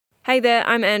Hey there,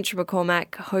 I'm Andrew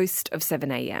McCormack, host of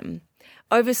 7am.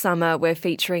 Over summer, we're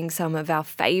featuring some of our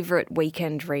favourite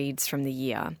weekend reads from the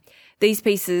year. These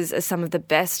pieces are some of the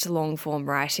best long-form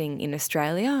writing in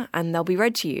Australia, and they'll be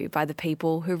read to you by the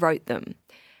people who wrote them.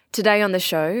 Today on the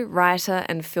show, writer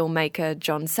and filmmaker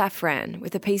John Safran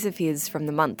with a piece of his from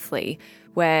The Monthly,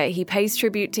 where he pays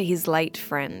tribute to his late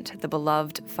friend, the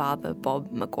beloved Father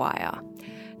Bob Maguire.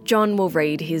 John will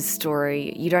read his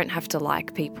story, You Don't Have to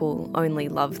Like People, Only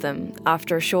Love Them,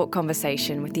 after a short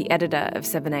conversation with the editor of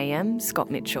 7am, Scott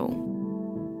Mitchell.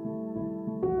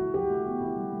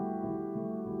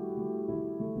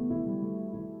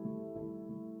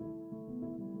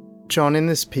 John, in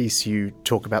this piece you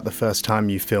talk about the first time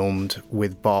you filmed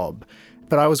with Bob,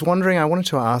 but I wanted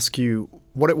to ask you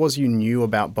what it was you knew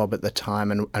about Bob at the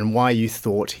time and why you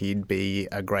thought he'd be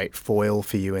a great foil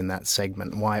for you in that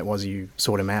segment, why it was you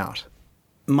sought him out.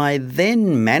 My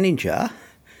then manager,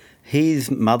 his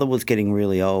mother was getting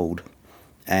really old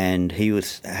and he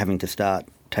was having to start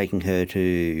taking her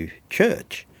to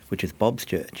church, which is Bob's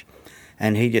church.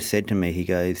 And he just said to me, he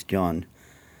goes, John,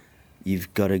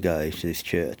 you've got to go to this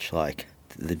church. Like,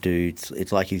 the dude's,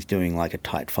 it's like he's doing like a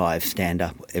tight five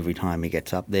stand-up every time he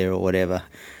gets up there or whatever.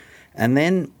 And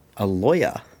then a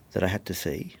lawyer that I had to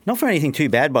see, not for anything too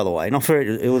bad, by the way, not for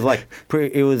it was like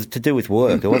it was to do with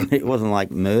work. It wasn't like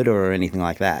murder or anything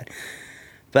like that.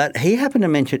 But he happened to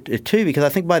mention it too, because I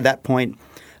think by that point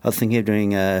I was thinking of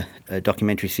doing a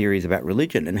documentary series about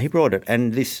religion, and he brought it.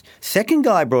 And this second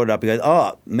guy brought it up. He goes,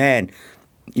 "Oh man,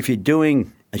 if you're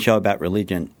doing a show about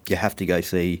religion, you have to go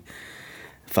see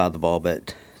Father Bob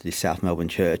at this South Melbourne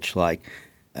church."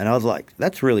 And I was like,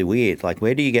 that's really weird. Like,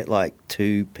 where do you get, like,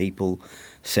 two people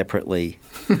separately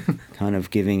kind of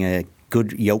giving a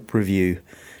good Yelp review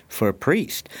for a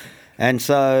priest? And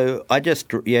so I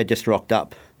just rocked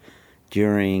up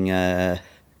during a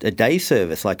day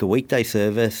service, like a weekday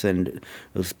service, and it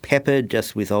was peppered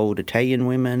just with old Italian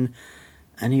women,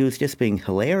 and he was just being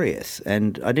hilarious.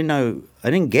 And I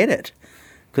didn't get it,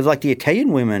 because, like, the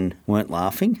Italian women weren't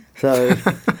laughing. So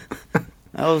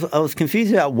I was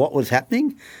confused about what was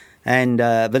happening, and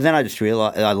but then I just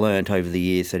realised, I learnt over the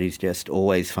years that he's just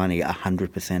always funny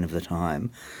 100% of the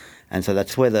time, and so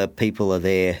that's whether people are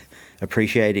there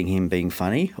appreciating him being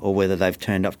funny or whether they've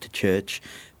turned up to church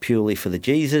purely for the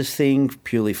Jesus thing,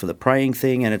 purely for the praying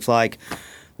thing, and it's like,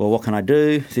 well, what can I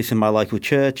do? This is my local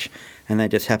church, and there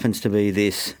just happens to be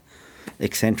this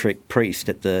eccentric priest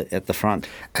at the front.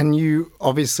 And you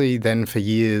obviously then for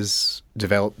years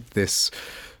developed this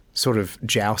sort of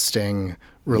jousting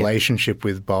relationship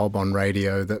with Bob on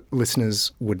radio that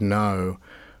listeners would know.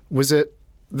 Was it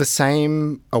the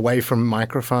same away from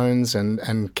microphones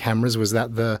and cameras? Was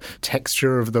that the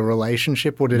texture of the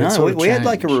relationship, or did it sort of we change? had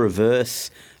like a reverse.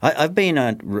 I've been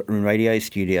in radio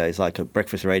studios, like a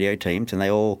breakfast radio teams, and they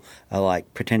all are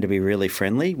like pretend to be really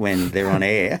friendly when they're on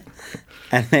air,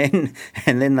 and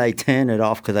then they turn it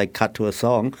off because they cut to a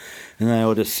song, and they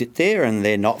all just sit there and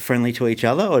they're not friendly to each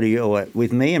other. Or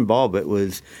with me and Bob, it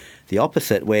was the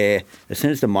opposite, where as soon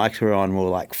as the mics were on, we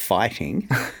were like fighting,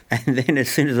 and then as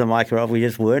soon as the mics were off, we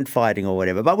just weren't fighting or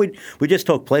whatever. But we just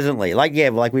talked pleasantly,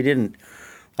 we didn't.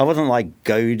 I wasn't like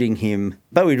goading him,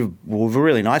 but we were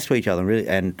really nice to each other. Really,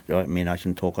 and I mean, I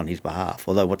shouldn't talk on his behalf.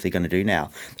 Although, what's he going to do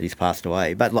now that he's passed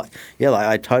away? But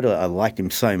I liked him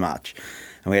so much,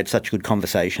 and we had such good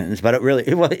conversations. But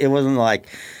it wasn't like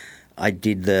I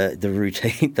did the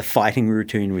routine, the fighting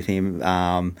routine with him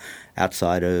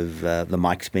outside of the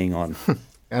mics being on.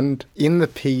 And in the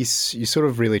piece, you sort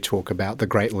of really talk about the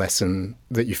great lesson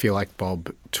that you feel like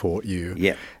Bob taught you.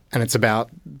 Yeah. And it's about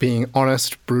being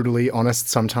honest, brutally honest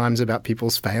sometimes about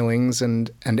people's failings and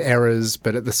errors,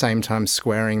 but at the same time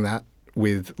squaring that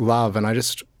with love. And I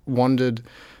just wondered,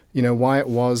 why it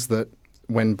was that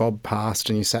when Bob passed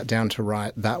and you sat down to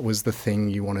write, that was the thing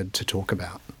you wanted to talk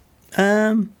about.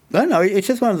 I don't know. It's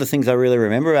just one of the things I really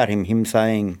remember about him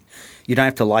saying, you don't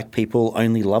have to like people,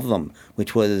 only love them,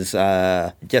 which was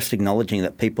just acknowledging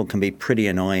that people can be pretty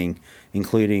annoying,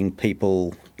 including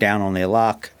people down on their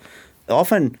luck.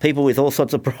 Often people with all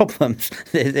sorts of problems,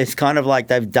 it's kind of like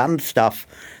they've done stuff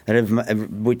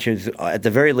which is at the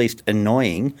very least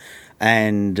annoying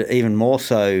and even more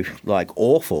so like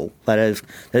awful, that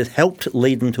has helped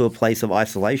lead them to a place of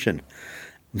isolation.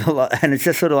 And it's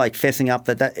just sort of like fessing up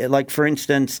that like, for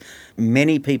instance,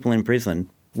 many people in prison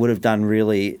would have done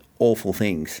really awful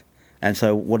things. And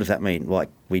so what does that mean? Like,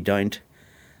 we don't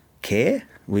care?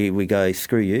 We go,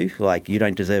 screw you, like you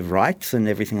don't deserve rights and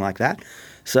everything like that.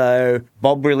 So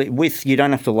Bob really, with You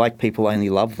Don't Have to Like People, Only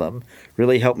Love Them,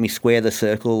 really helped me square the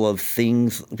circle of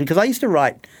things. Because I used to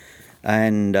write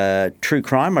true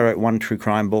crime. I wrote one true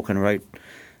crime book and wrote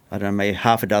I don't know, maybe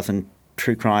half a dozen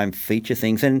true crime feature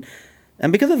things. And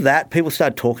because of that, people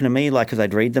started talking to me, like, because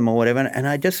I'd read them or whatever, and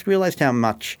I just realised how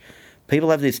much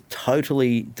people have this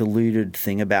totally deluded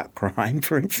thing about crime,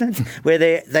 for instance, where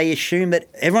they assume that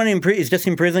everyone is just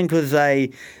in prison because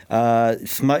they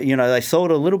they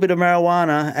sold a little bit of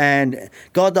marijuana, and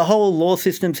God, the whole law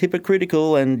system's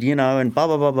hypocritical, and and blah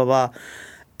blah blah blah blah.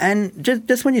 And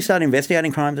just when you start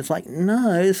investigating crimes, it's like,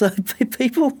 no, so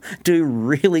people do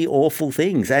really awful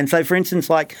things. And so, for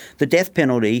instance, like the death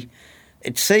penalty,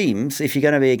 it seems if you're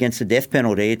going to be against the death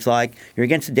penalty, it's like you're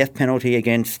against the death penalty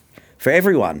for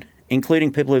everyone,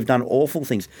 including people who've done awful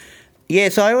things. Yeah,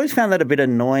 so I always found that a bit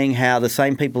annoying, how the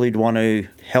same people who'd want to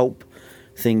help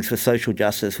things for social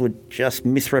justice would just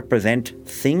misrepresent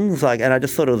things. And I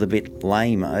just thought it was a bit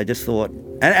lame. I just thought,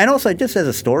 and also just as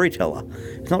a storyteller,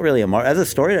 it's not really as a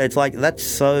storyteller, it's like that's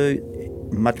so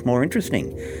much more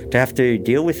interesting to have to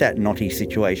deal with that knotty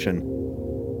situation.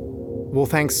 Well,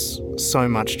 thanks so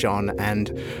much, John,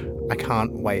 and I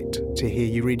can't wait to hear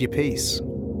you read your piece.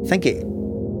 Thank you.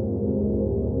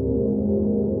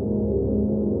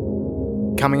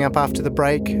 Coming up after the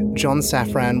break, John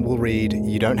Safran will read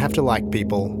You Don't Have to Like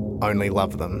People, Only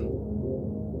Love Them.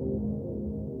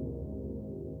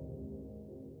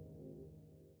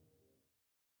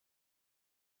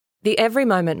 The Every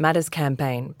Moment Matters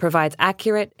campaign provides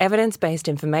accurate, evidence-based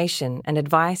information and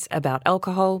advice about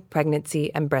alcohol,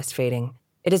 pregnancy and breastfeeding.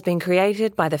 It has been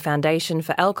created by the Foundation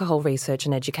for Alcohol Research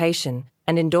and Education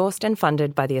and endorsed and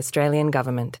funded by the Australian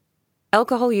Government.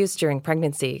 Alcohol use during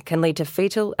pregnancy can lead to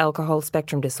fetal alcohol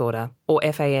spectrum disorder, or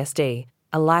FASD,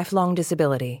 a lifelong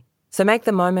disability. So make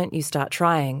the moment you start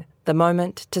trying the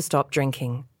moment to stop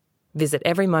drinking. Visit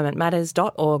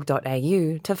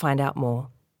everymomentmatters.org.au to find out more.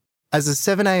 As a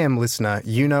 7am listener,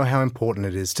 you know how important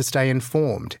it is to stay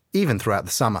informed, even throughout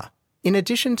the summer. In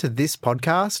addition to this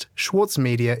podcast, Schwartz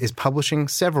Media is publishing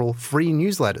several free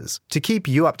newsletters to keep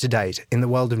you up to date in the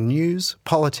world of news,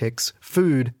 politics,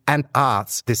 food and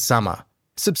arts this summer.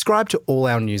 Subscribe to all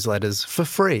our newsletters for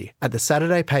free at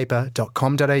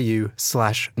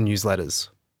thesaturdaypaper.com.au/newsletters.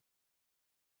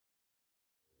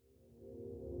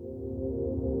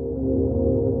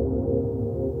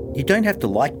 You don't have to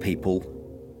like people,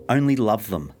 only love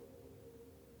them.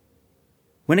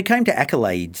 When it came to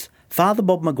accolades, Father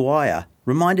Bob Maguire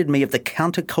reminded me of the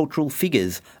countercultural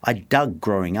figures I dug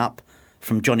growing up,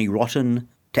 from Johnny Rotten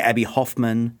to Abby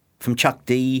Hoffman, from Chuck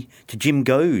D to Jim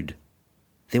Goad.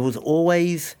 There was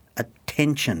always a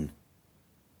tension.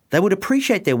 They would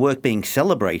appreciate their work being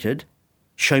celebrated.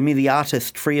 Show me the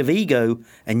artist free of ego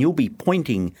and you'll be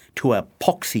pointing to a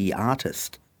poxy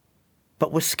artist.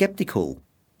 But were sceptical,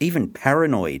 even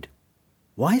paranoid.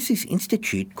 Why is this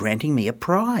institute granting me a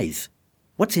prize?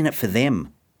 What's in it for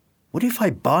them? What if I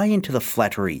buy into the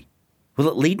flattery? Will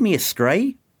it lead me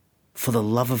astray? For the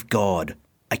love of God,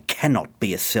 I cannot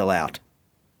be a sellout.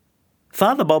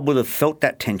 Father Bob would have felt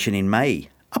that tension in May,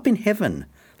 up in heaven,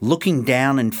 looking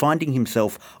down and finding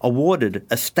himself awarded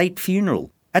a state funeral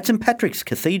at St Patrick's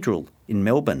Cathedral in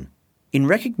Melbourne, in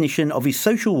recognition of his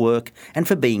social work and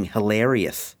for being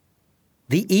hilarious.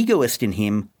 The egoist in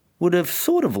him would have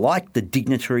sort of liked the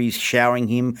dignitaries showering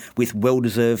him with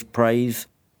well-deserved praise,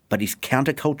 but his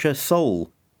counterculture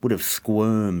soul would have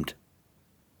squirmed.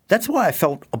 That's why I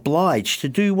felt obliged to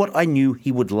do what I knew he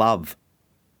would love.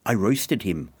 I roasted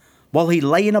him, while he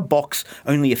lay in a box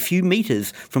only a few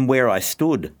metres from where I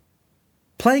stood.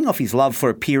 Playing off his love for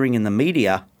appearing in the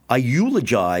media, I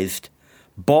eulogised.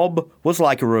 Bob was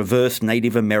like a reverse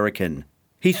Native American.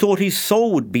 He thought his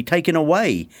soul would be taken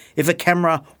away if a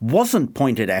camera wasn't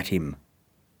pointed at him.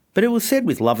 But it was said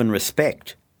with love and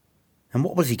respect. And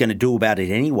what was he going to do about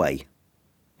it anyway?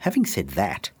 Having said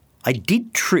that, I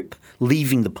did trip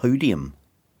leaving the podium.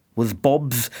 Was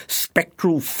Bob's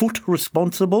spectral foot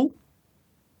responsible?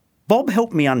 Bob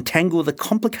helped me untangle the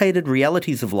complicated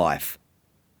realities of life.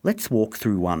 Let's walk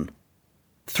through one.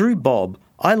 Through Bob,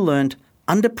 I learnt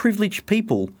underprivileged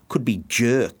people could be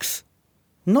jerks.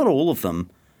 Not all of them,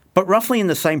 but roughly in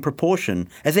the same proportion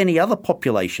as any other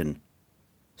population.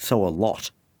 So a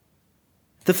lot.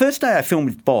 The first day I filmed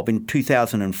with Bob in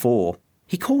 2004,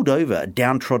 he called over a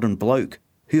downtrodden bloke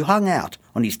who hung out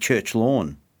on his church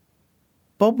lawn.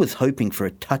 Bob was hoping for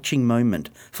a touching moment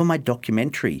for my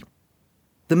documentary.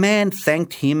 The man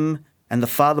thanked him and the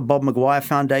Father Bob Maguire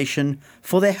Foundation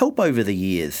for their help over the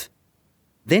years.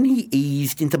 Then he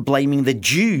eased into blaming the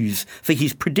Jews for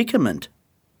his predicament.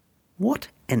 What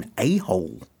an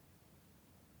a-hole.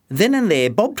 Then and there,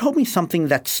 Bob told me something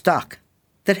that stuck,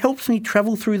 that helps me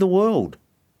travel through the world.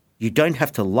 You don't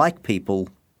have to like people,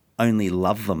 only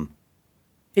love them.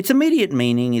 Its immediate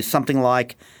meaning is something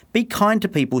like, be kind to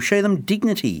people, show them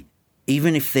dignity,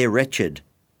 even if they're wretched.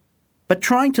 But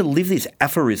trying to live this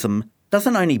aphorism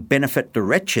doesn't only benefit the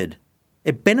wretched,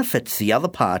 it benefits the other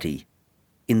party.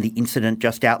 In the incident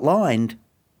just outlined,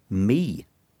 me.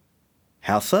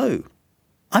 How so?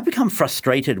 I become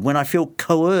frustrated when I feel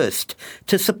coerced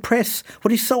to suppress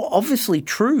what is so obviously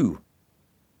true.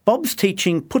 Bob's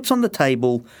teaching puts on the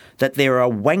table that there are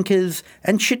wankers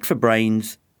and shit for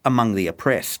brains among the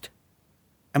oppressed.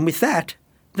 And with that,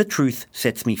 the truth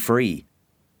sets me free.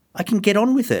 I can get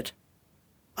on with it.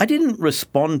 I didn't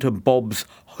respond to Bob's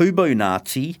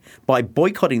hobo-Nazi by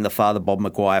boycotting the Father Bob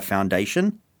Maguire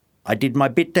Foundation. I did my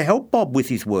bit to help Bob with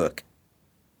his work.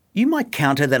 You might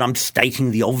counter that I'm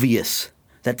stating the obvious,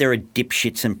 that there are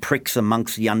dipshits and pricks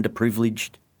amongst the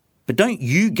underprivileged. But don't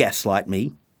you gaslight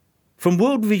me. From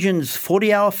World Vision's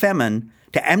 40-hour famine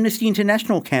to Amnesty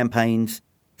International campaigns,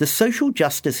 the social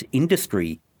justice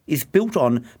industry is built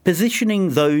on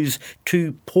positioning those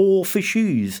too poor for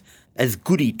shoes as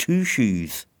goody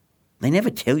two-shoes. They never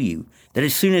tell you that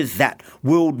as soon as that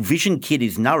World Vision kid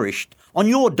is nourished, on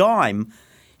your dime,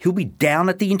 he'll be down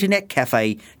at the internet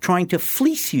cafe trying to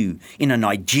fleece you in a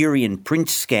Nigerian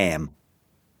Prince scam.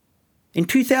 In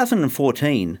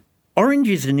 2014, Orange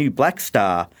is the New Black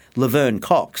star Laverne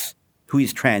Cox, who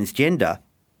is transgender,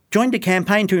 joined a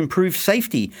campaign to improve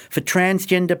safety for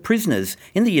transgender prisoners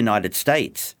in the United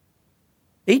States.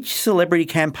 Each celebrity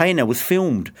campaigner was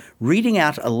filmed reading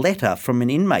out a letter from an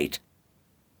inmate.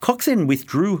 Cox then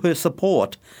withdrew her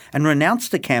support and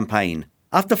renounced the campaign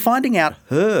after finding out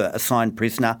her assigned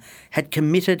prisoner had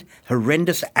committed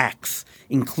horrendous acts,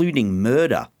 including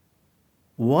murder.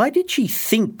 Why did she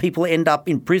think people end up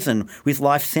in prison with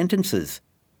life sentences?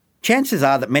 Chances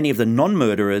are that many of the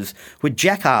non-murderers were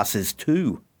jackasses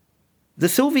too. The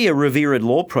Sylvia Rivera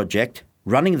Law Project,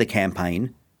 running the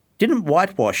campaign, didn't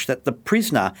whitewash that the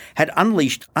prisoner had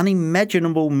unleashed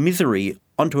unimaginable misery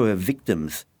onto her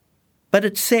victims. But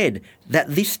it said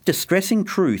that this distressing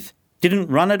truth didn't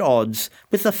run at odds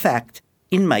with the fact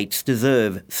inmates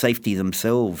deserve safety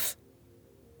themselves.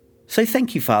 So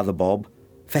thank you, Father Bob,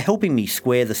 for helping me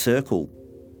square the circle.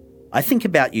 I think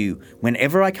about you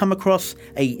whenever I come across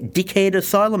a dickhead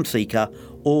asylum seeker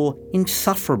or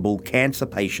insufferable cancer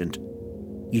patient.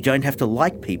 You don't have to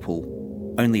like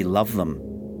people, only love them.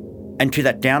 And to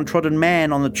that downtrodden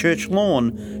man on the church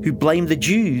lawn who blamed the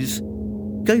Jews,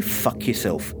 go fuck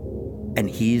yourself, and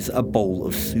here's a bowl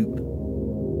of soup.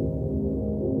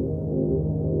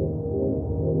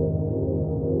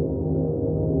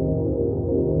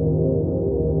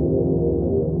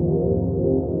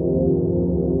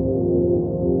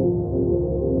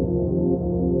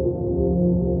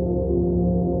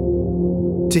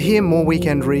 To hear more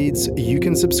Weekend Reads, you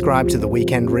can subscribe to The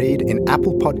Weekend Read in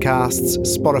Apple Podcasts,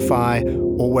 Spotify,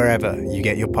 or wherever you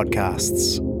get your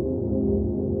podcasts.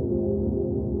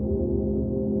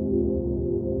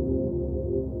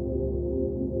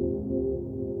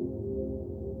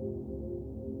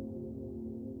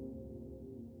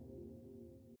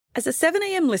 As a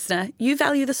 7am listener, you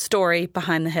value the story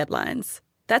behind the headlines.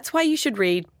 That's why you should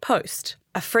read Post,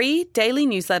 a free daily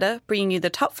newsletter bringing you the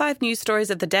top 5 news stories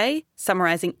of the day,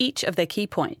 summarising each of their key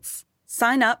points.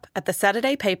 Sign up at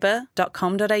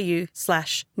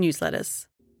thesaturdaypaper.com.au/newsletters.